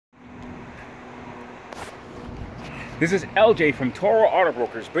This is LJ from Toro Auto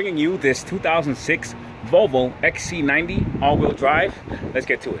Brokers bringing you this 2006 Volvo XC90 all-wheel drive. Let's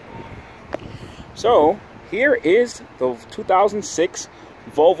get to it. So here is the 2006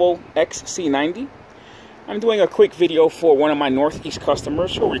 Volvo XC90. I'm doing a quick video for one of my Northeast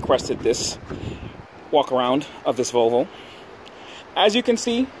customers who requested this walk around of this Volvo. As you can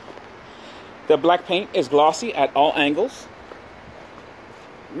see, the black paint is glossy at all angles.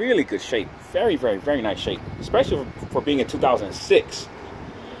 Really good shape. Very, very, very nice shape, especially for being a 2006.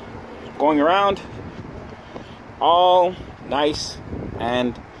 Going around, all nice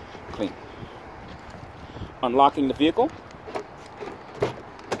and clean. Unlocking the vehicle.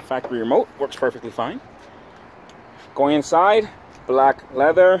 Factory remote works perfectly fine. Going inside, black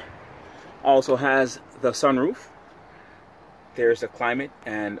leather. Also has the sunroof. There's the climate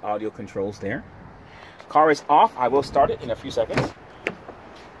and audio controls there. Car is off. I will start it in a few seconds.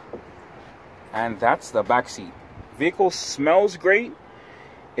 And that's the back seat. Vehicle smells great.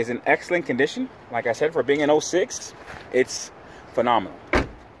 Is in excellent condition. Like I said, for being an 06, it's phenomenal.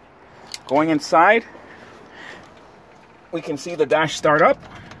 Going inside, we can see the dash start up.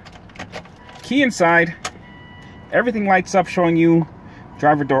 Key inside. Everything lights up, showing you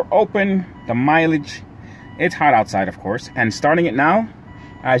driver door open, the mileage. It's hot outside, of course. And starting it now,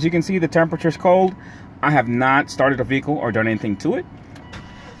 as you can see, the temperature's cold. I have not started the vehicle or done anything to it.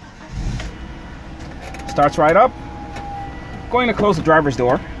 Starts right up. Going to close the driver's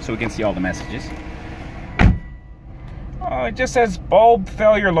door so we can see all the messages. It just says bulb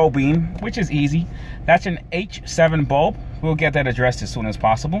failure low beam, which is easy. That's an H7 bulb. We'll get that addressed as soon as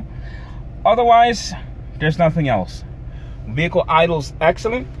possible. Otherwise, there's nothing else. Vehicle idles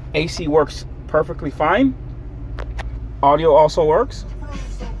excellent. AC works perfectly fine. Audio also works.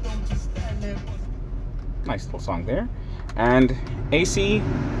 Nice little song there. And AC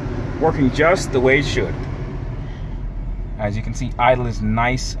working just the way it should. As you can see, idle is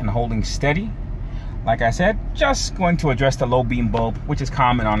nice and holding steady. Like I said, just going to address the low beam bulb, which is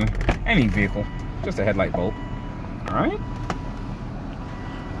common on any vehicle. Just a headlight bulb. All right.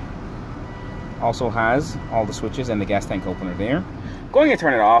 Also has all the switches and the gas tank opener there. Going to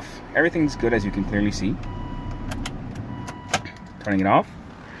turn it off. Everything's good, as you can clearly see. Turning it off.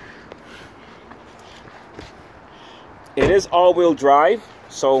 It is all-wheel drive,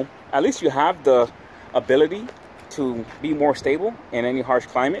 so at least you have the ability to be more stable in any harsh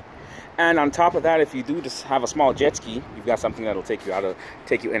climate. And on top of that, if you do just have a small jet ski, you've got something that'll take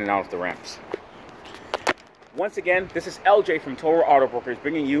you in and out of the ramps. Once again, this is LJ from Toro Auto Brokers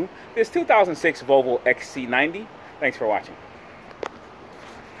bringing you this 2006 Volvo XC90. Thanks for watching.